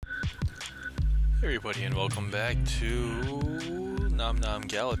Everybody, and welcome back to Nom Nom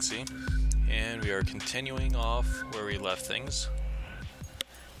Galaxy, and we are continuing off where we left things,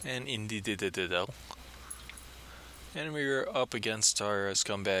 and in Iddll, and we are up against our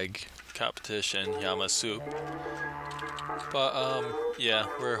scumbag competition, Yamasoup. But yeah,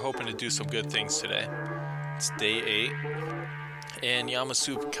 we're hoping to do some good things today. It's day 8, and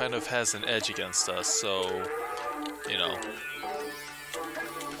Yamasoup kind of has an edge against us, so you know.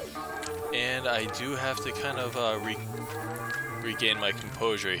 And I do have to kind of regain my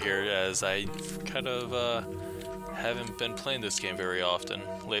composure here, as I kind of haven't been playing this game very often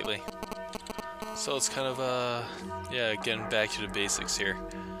lately. So it's kind of yeah, getting back to the basics here.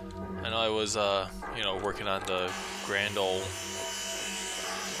 I know I was working on the grand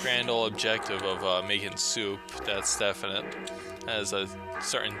old objective of making soup. That's definite, as a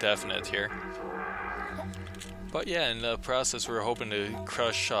certain definite here. But yeah, in the process, we're hoping to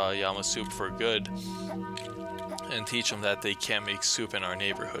crush Yamasoup for good and teach them that they can't make soup in our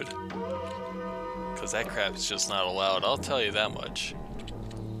neighborhood. Because that crap is just not allowed, I'll tell you that much.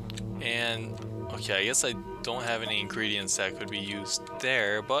 And, okay, I guess I don't have any ingredients that could be used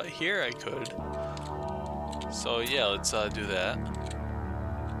there, but here I could. So yeah, let's do that.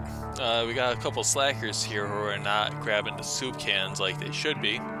 We got a couple slackers here who are not grabbing the soup cans like they should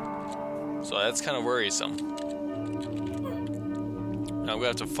be. So that's kind of worrisome. I'm gonna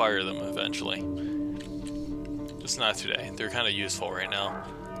have to fire them eventually. Just not today. They're kind of useful right now.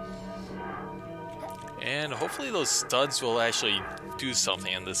 And hopefully those studs will actually do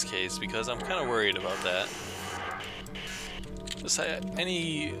something in this case, because I'm kind of worried about that. Just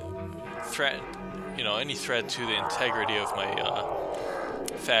any threat, any threat to the integrity of my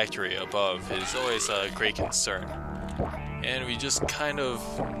factory above is always a great concern. And we just kind of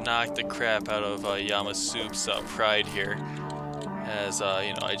knocked the crap out of Yamasoup's pride here. As,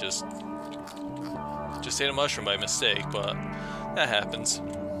 I just ate a mushroom by mistake, but that happens.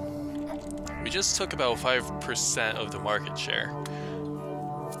 We just took about 5% of the market share.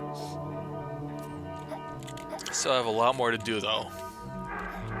 Still have a lot more to do, though.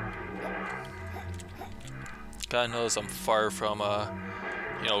 God knows I'm far from,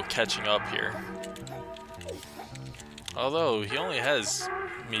 catching up here. Although, he only has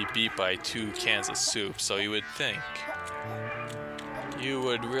me beat by 2 cans of soup, so you would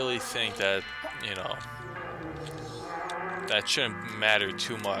really think that, that shouldn't matter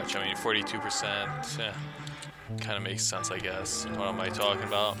too much. I mean, 42%, kind of makes sense, I guess. What am I talking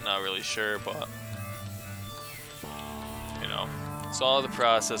about? Not really sure, but, it's all the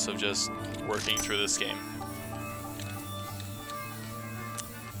process of just working through this game.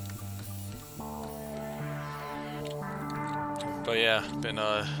 But yeah, been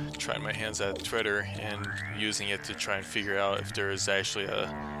trying my hands at Twitter and using it to try and figure out if there is actually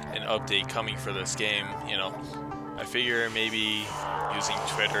an update coming for this game. I figure maybe using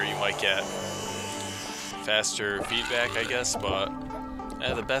Twitter you might get faster feedback, I guess, but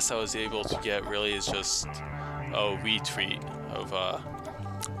the best I was able to get really is just a retweet of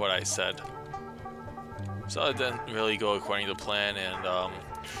what I said. So it didn't really go according to plan, and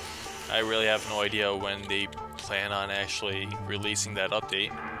I really have no idea when they plan on actually releasing that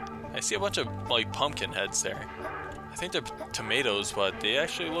update. I see a bunch of pumpkin heads there. I think they're tomatoes, but they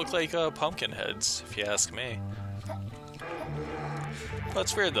actually look like pumpkin heads, if you ask me. But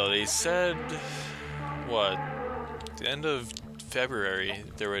it's weird though, they said, the end of February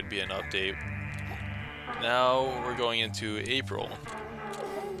there would be an update. Now we're going into April,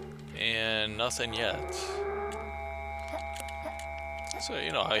 and nothing yet. So,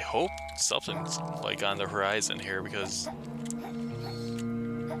 I hope something's on the horizon here, because I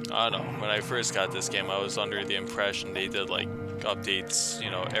don't know, when I first got this game I was under the impression they did updates,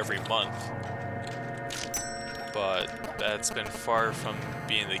 every month. But that's been far from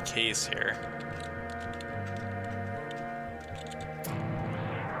being the case here.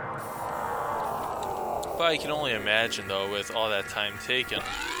 But I can only imagine though, with all that time taken,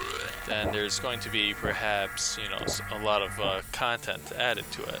 then there's going to be perhaps, a lot of content added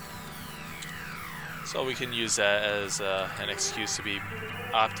to it. So we can use that as an excuse to be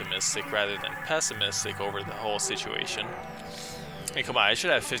optimistic rather than pessimistic over the whole situation. I mean, come on, I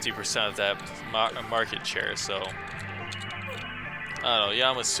should have 50% of that market share, so I don't know,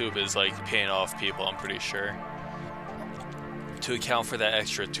 Yamasoup is paying off people, I'm pretty sure, to account for that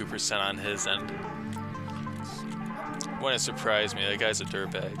extra 2% on his end. Wouldn't surprise me, that guy's a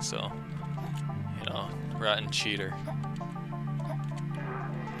dirtbag, so, rotten cheater.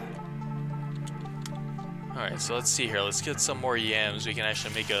 Alright, so let's see here, let's get some more yams. We can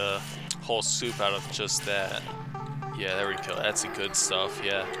actually make a whole soup out of just that. Yeah, there we go. That's the good stuff.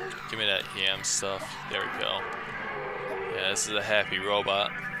 Yeah, give me that yam stuff. There we go. Yeah, this is a happy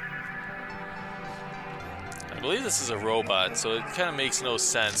robot. I believe this is a robot, so it kind of makes no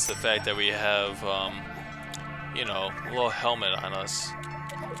sense, the fact that we have, you know, a little helmet on us.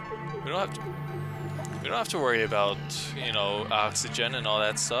 We don't have to worry about, you know, oxygen and all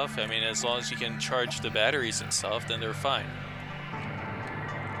that stuff. I mean, as long as you can charge the batteries and stuff, then they're fine.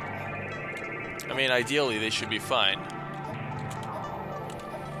 I mean, ideally, they should be fine.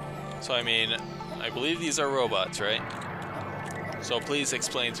 So, I mean, I believe these are robots, right? So please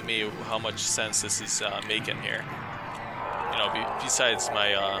explain to me how much sense this is making here. You know, besides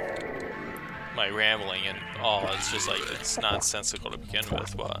my my rambling and all, it's just like it's nonsensical to begin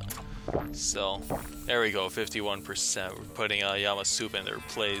with. But still, there we go, 51%. We're putting Yamasoup in their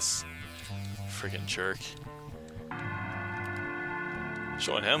place. Freaking jerk.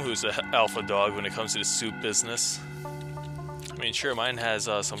 Showing him who's the alpha dog when it comes to the soup business. I mean, sure, mine has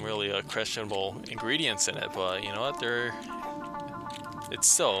some really questionable ingredients in it, but you know what? It's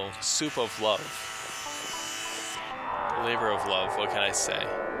still soup of love. Flavor of love, what can I say?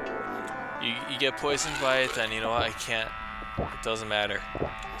 You get poisoned by it, then you know what, I can't, it doesn't matter.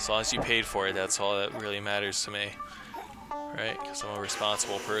 As long as you paid for it, that's all that really matters to me. Right? Because I'm a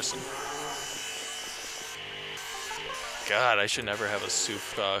responsible person. God, I should never have a soup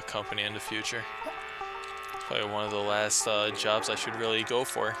company in the future. Probably one of the last jobs I should really go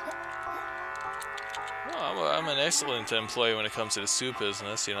for. I'm an excellent employee when it comes to the soup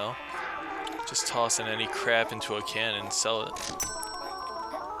business, you know. Just tossing any crap into a can and sell it.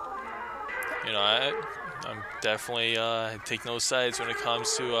 You know, I'm definitely take no sides when it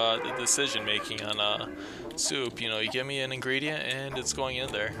comes to the decision making on soup. You know, you give me an ingredient and it's going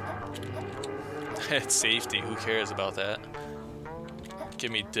in there. It's safety. Who cares about that?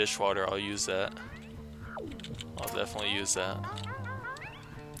 Give me dishwater. I'll use that. I'll definitely use that.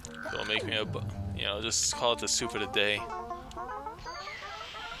 It'll make me a, you know, just call it the soup of the day.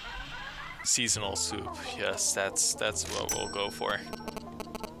 Seasonal soup. Yes, that's what we'll go for.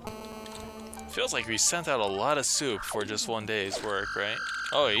 Feels like we sent out a lot of soup for just one day's work, right?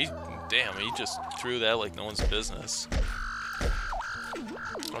 Oh, damn, he just threw that like no one's business.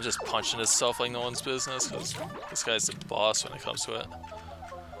 I'm just punching this stuff like no one's business, because this guy's the boss when it comes to it.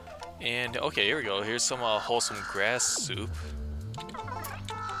 And, okay, here we go. Here's some wholesome grass soup.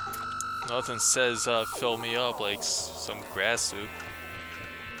 Nothing says fill me up like some grass soup.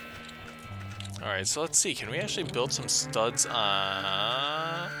 Alright, so let's see. Can we actually build some studs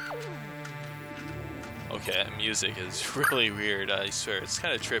on... Okay, that music is really weird, I swear. It's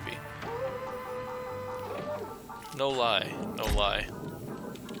kind of trippy. No lie, no lie.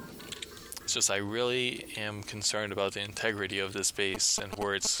 It's just I really am concerned about the integrity of this base and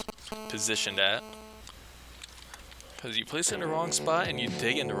where it's positioned at. Because you place it in the wrong spot and you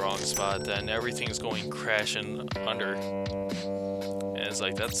dig in the wrong spot, then everything's going crashing under. And it's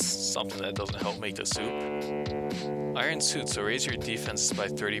like, that's something that doesn't help make the soup. Iron suit, so raise your defenses by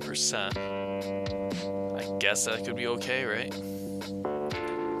 30%. I guess that could be okay, right?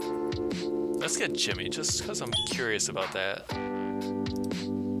 Let's get Jimmy, just because I'm curious about that.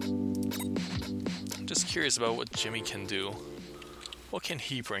 I'm just curious about what Jimmy can do. What can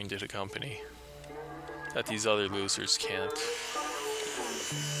he bring to the company that these other losers can't?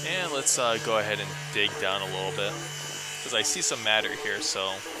 And let's go ahead and dig down a little bit, because I see some matter here,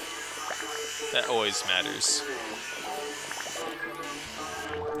 so that always matters.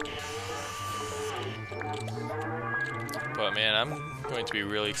 But man, I'm going to be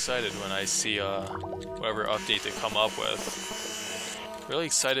really excited when I see whatever update they come up with. Really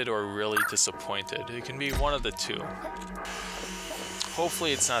excited or really disappointed. It can be one of the two.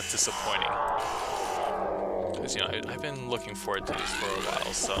 Hopefully it's not disappointing. Because, you know, I've been looking forward to this for a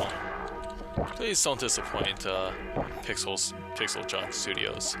while, so please don't disappoint Pixel Junk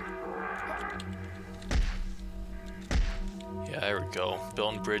Studios. Yeah, there we go.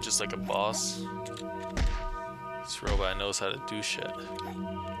 Building bridges like a boss. This robot knows how to do shit.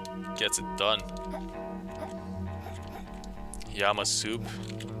 Gets it done. Yamasoup.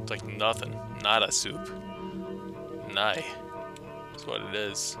 It's like nothing. Not a soup. Nai. That's what it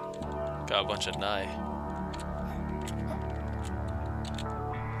is. Got a bunch of nai.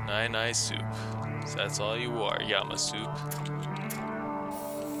 Nai soup. So that's all you are, Yamasoup.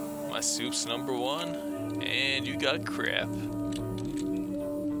 My soup's #1, and you got crap.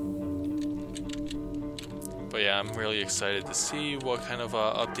 But yeah, I'm really excited to see what kind of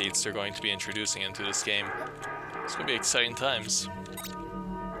updates they're going to be introducing into this game. It's going to be exciting times.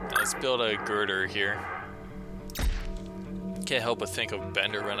 Now let's build a girder here. Can't help but think of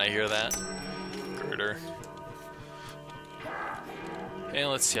Bender when I hear that. Girder. And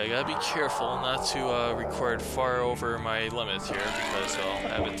let's see, I gotta be careful not to record far over my limit here, because I'll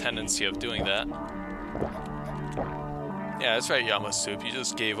have a tendency of doing that. Yeah, that's right, Yamasoup, you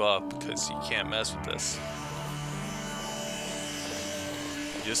just gave up because you can't mess with this.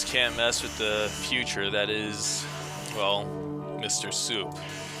 You just can't mess with the future that is, well, Mr. Soup.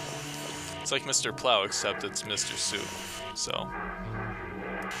 It's like Mr. Plow, except it's Mr. Soup. So,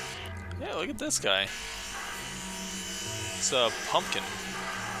 yeah, look at this guy. It's a pumpkin.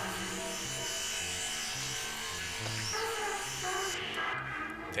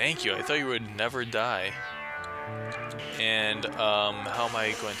 Thank you, I thought you would never die. And, how am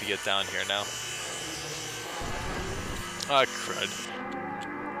I going to get down here now? Ah, crud.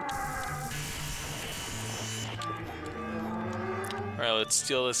 Alright, let's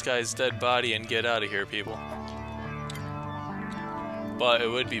steal this guy's dead body and get out of here, people. But it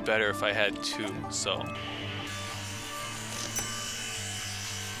would be better if I had two, so...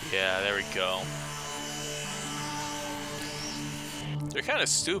 yeah, there we go. They're kind of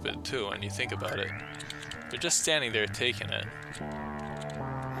stupid, too, when you think about it. They're just standing there taking it.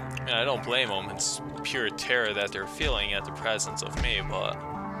 I mean, I don't blame them. It's pure terror that they're feeling at the presence of me, but...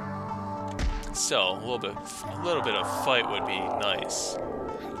 still, a little bit of fight would be nice.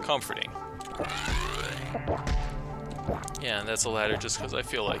 Comforting. Yeah, and that's a ladder just because I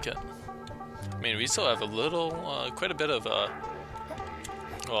feel like it. I mean, we still have a little, quite a bit of,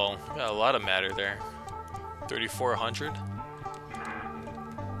 well, got a lot of matter there. 3,400.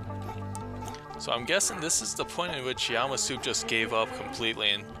 So I'm guessing this is the point in which Yamasoup just gave up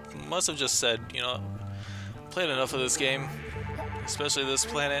completely and must have just said, you know, played enough of this game, especially this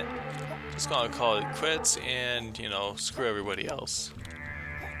planet. Just gonna call it quits and, you know, screw everybody else.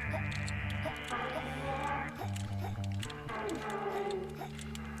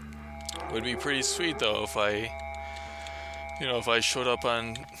 Would be pretty sweet though if I, you know, if I showed up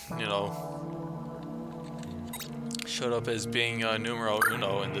on, you know, showed up as being numero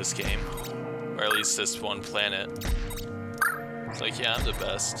uno in this game, or at least this one planet. It's like, yeah, I'm the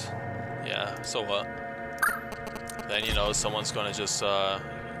best. Yeah, so what? Then, you know, someone's gonna just,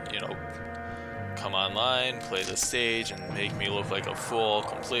 you know, come online, play the stage, and make me look like a fool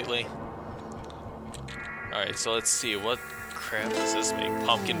completely. Alright, so let's see, what crap does this make?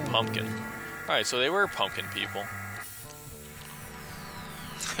 Pumpkin. Alright, so they were pumpkin people.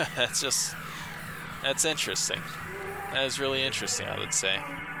 That's interesting. That is really interesting, I would say.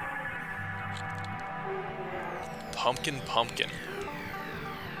 Pumpkin.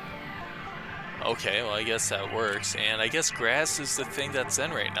 Okay, well, I guess that works. And I guess grass is the thing that's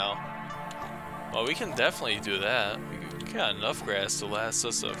in right now. Well, we can definitely do that. We got enough grass to last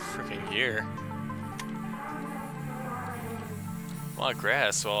us a freaking year. Want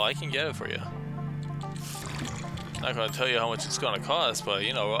grass? Well, I can get it for you. Not gonna tell you how much it's gonna cost, but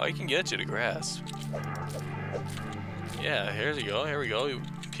you know, I can get you the grass. Yeah, here we go.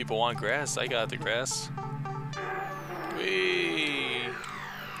 People want grass, I got the grass. Whee!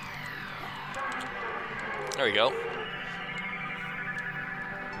 There we go.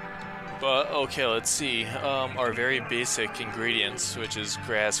 But, okay, let's see. Our very basic ingredients, which is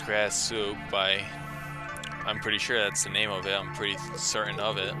grass soup by... I'm pretty sure that's the name of it. I'm pretty certain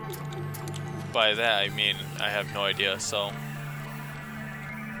of it. By that, I mean, I have no idea, so...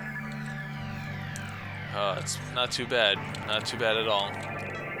 it's not too bad. Not too bad at all.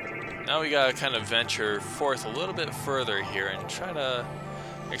 Now we gotta kind of venture forth a little bit further here and try to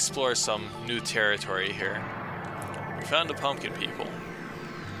explore some new territory here. We found the pumpkin people.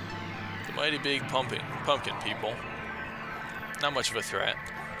 The mighty big pumpkin people. Not much of a threat.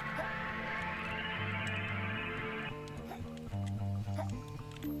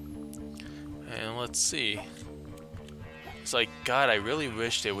 And let's see. It's like, God, I really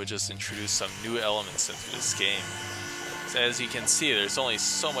wish they would just introduce some new elements into this game. So as you can see, there's only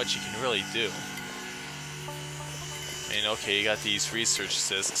so much you can really do. I mean, okay, you got these research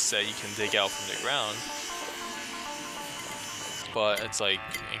discs that you can dig out from the ground. But it's like,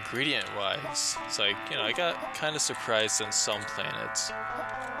 ingredient-wise, it's like, you know, I got kind of surprised on some planets.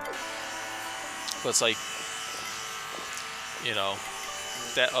 But it's like, you know,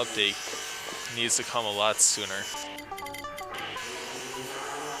 that update needs to come a lot sooner.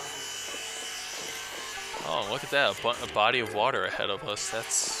 Oh, look at that, a body of water ahead of us.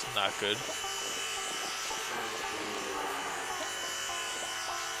 That's not good.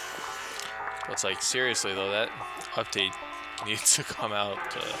 But it's like, seriously though, that update needs to come out,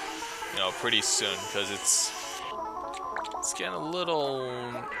 you know, pretty soon, because it's getting a little,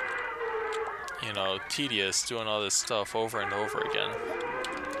 you know, tedious doing all this stuff over and over again.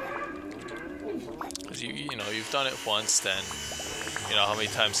 Because you know, you've done it once, then You know, how many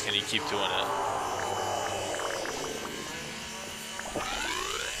times can you keep doing it?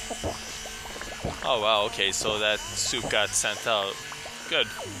 Oh wow, okay, so that soup got sent out. Good.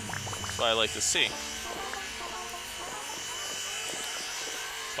 That's what I like to see.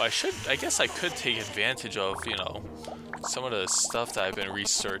 Well, I guess I could take advantage of, you know, some of the stuff that I've been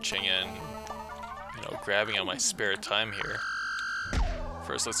researching and, you know, grabbing on my spare time here.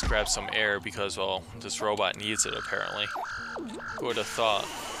 First, let's grab some air because, well, this robot needs it apparently. Who would have thought?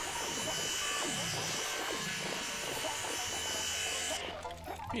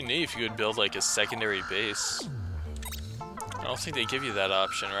 It'd be neat if you could build like a secondary base. I don't think they give you that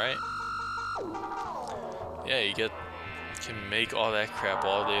option, right? Yeah, you can make all that crap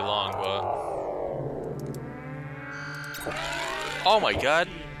all day long, but... Oh my god!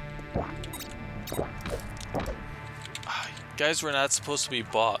 Guys were not supposed to be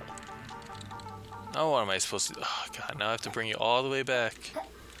bought. Now what am I supposed to do? Oh god, now I have to bring you all the way back.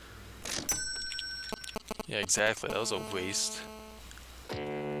 Yeah, exactly, that was a waste.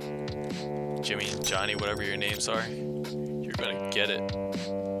 Jimmy and Johnny, whatever your names are, you're gonna get it.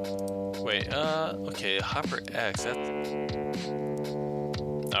 Wait, okay, Hopper X, that...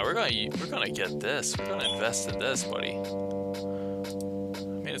 No, we're gonna get this. We're gonna invest in this, buddy. I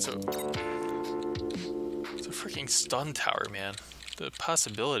mean, it's a freaking stun tower, man. The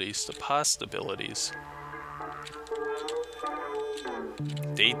possibilities,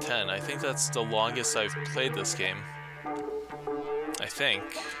 Day 10, I think that's the longest I've played this game. I think.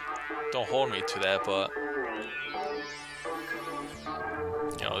 Don't hold me to that, but...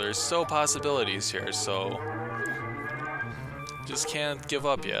 You know, there's still possibilities here, so... Just can't give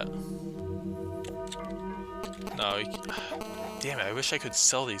up yet. No, damn it, I wish I could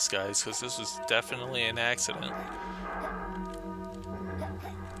sell these guys, because this was definitely an accident.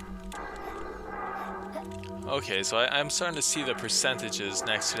 Okay, so I'm starting to see the percentages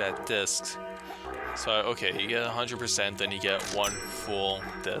next to that disc. So, okay, you get 100%, then you get one full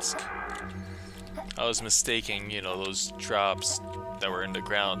disc. I was mistaking, you know, those drops that were in the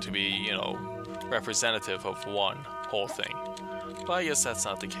ground to be, you know, representative of one whole thing. But I guess that's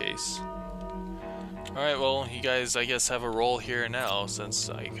not the case. Alright, well, you guys, I guess, have a role here now, since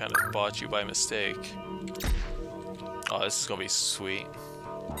I kind of bought you by mistake. Oh, this is gonna be sweet.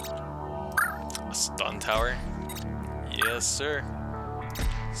 A stun tower? Yes, sir.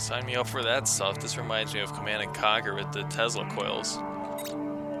 Sign me up for that stuff. This reminds me of Command and Conquer with the Tesla coils.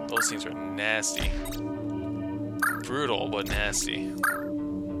 Those things are nasty. Brutal, but nasty.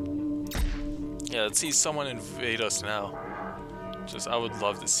 Yeah, let's see someone invade us now. I would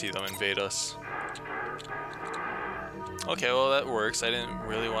love to see them invade us. Okay, well that works. I didn't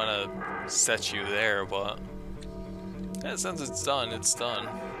really want to set you there, but... Yeah, since it's done, it's done.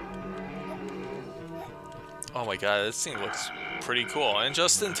 Oh my god, this thing looks pretty cool. And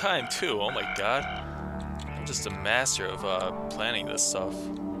just in time, too. Oh my god. I'm just a master of planning this stuff.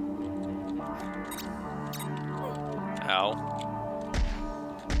 Ow.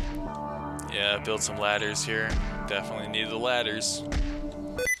 Yeah, build some ladders here. Definitely need the ladders.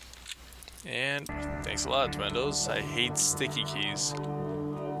 And thanks a lot, Twendos. I hate sticky keys.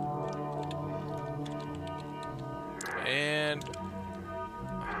 And...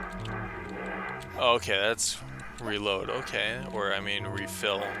 Oh, okay, that's reload. Okay, or I mean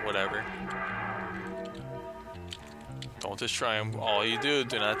refill, whatever. Don't destroy them. All you do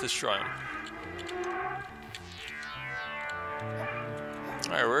not destroy them.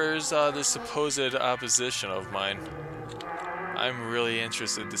 Alright, where's the supposed opposition of mine? I'm really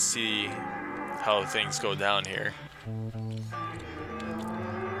interested to see how things go down here.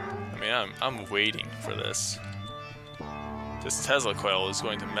 I mean, I'm waiting for this. This Tesla coil is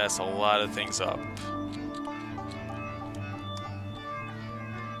going to mess a lot of things up.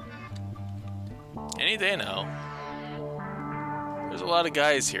 Any day now. There's a lot of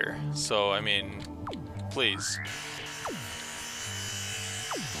guys here, so I mean, please.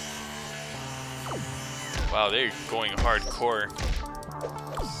 Wow, they're going hardcore.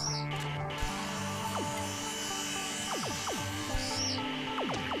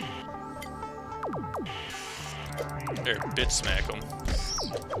 There, bitch smack them.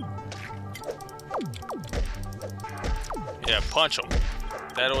 Yeah, punch them.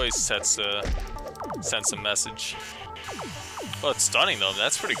 That always sends a message. Oh, it's stunning though.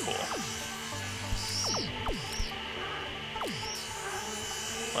 That's pretty cool.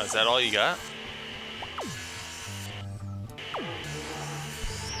 What, is that all you got?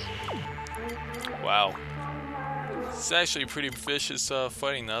 Wow. It's actually pretty vicious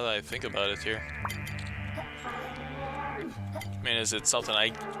fighting now that I think about it here. I mean, is it something I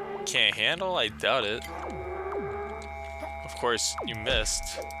can't handle? I doubt it. Of course, you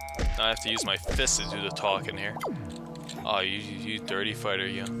missed. Now I have to use my fist to do the talking here. Oh, you dirty fighter,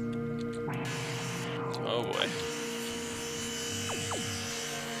 you. Oh boy.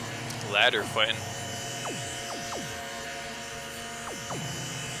 Ladder fighting.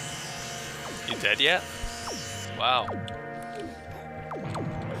 You dead yet? Wow.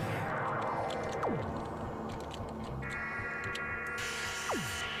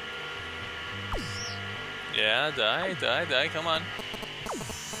 Yeah, die, come on.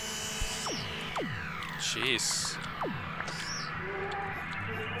 Jeez.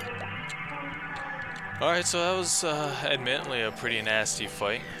 Alright, so that was admittedly a pretty nasty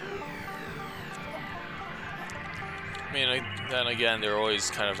fight. I mean, then again, they're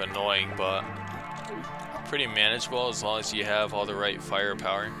always kind of annoying, but pretty manageable as long as you have all the right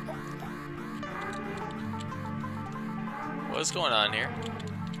firepower. What's going on here?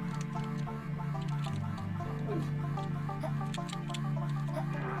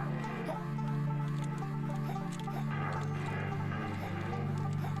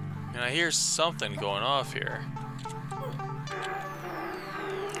 And I hear something going off here.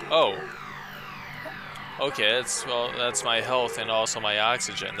 Oh. Okay, that's my health and also my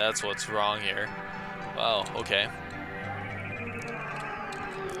oxygen. That's what's wrong here. Wow, okay.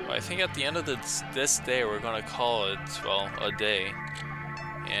 Well, I think at the end of this day, we're gonna call it, well, a day.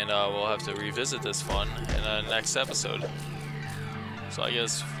 And we'll have to revisit this fun in the next episode. So I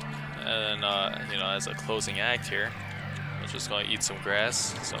guess, and you know, as a closing act here, I'm just gonna eat some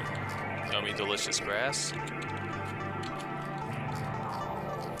grass, some yummy, delicious grass.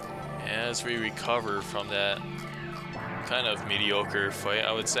 As we recover from that kind of mediocre fight,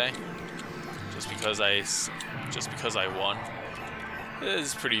 I would say, just because I won, it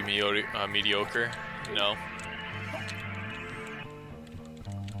is pretty mediocre, you know.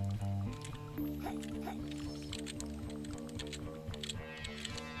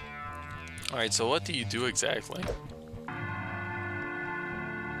 All right, so what do you do exactly?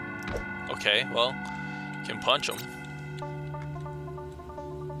 Okay, well, you can punch him.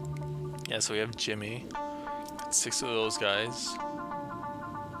 Yeah, so we have Jimmy, 6 of those guys,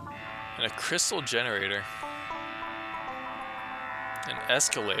 and a crystal generator, an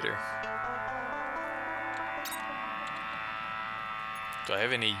escalator. Do I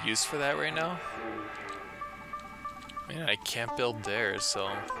have any use for that right now? I mean, I can't build there, so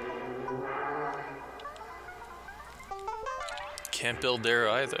can't build there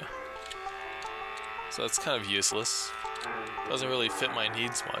either. So that's kind of useless. Doesn't really fit my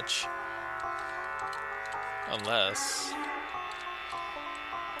needs much. Unless,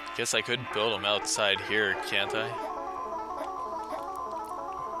 I guess I could build them outside here, can't I?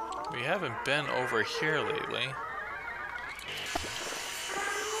 We haven't been over here lately.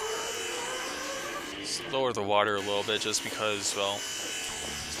 Let's lower the water a little bit just because, well,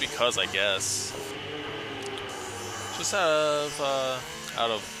 just because I guess. Just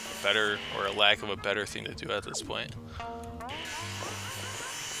out of better, or a lack of a better thing to do at this point.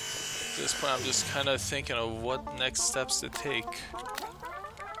 At this point, I'm just kind of thinking of what next steps to take.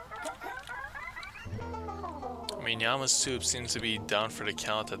 I mean, Yamasoup seems to be down for the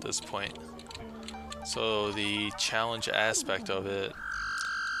count at this point. So the challenge aspect of it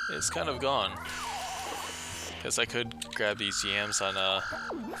is kind of gone. Guess I could grab these yams on a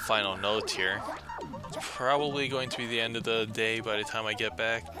final note here. It's probably going to be the end of the day by the time I get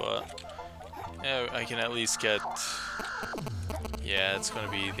back, but yeah, I can at least get... Yeah, it's going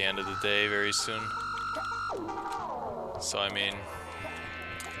to be the end of the day very soon. So, I mean,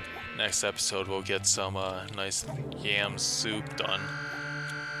 next episode we'll get some nice yam soup done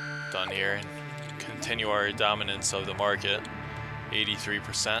here and continue our dominance of the market,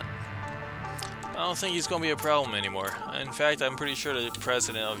 83%. I don't think he's going to be a problem anymore. In fact, I'm pretty sure the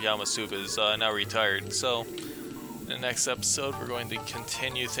president of Yamasoup is now retired. So, in the next episode, we're going to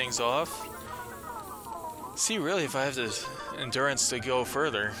continue things off. See, really, if I have the endurance to go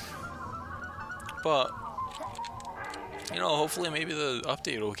further. But, you know, hopefully maybe the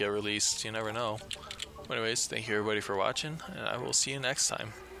update will get released. You never know. But anyways, thank you everybody for watching, and I will see you next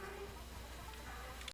time.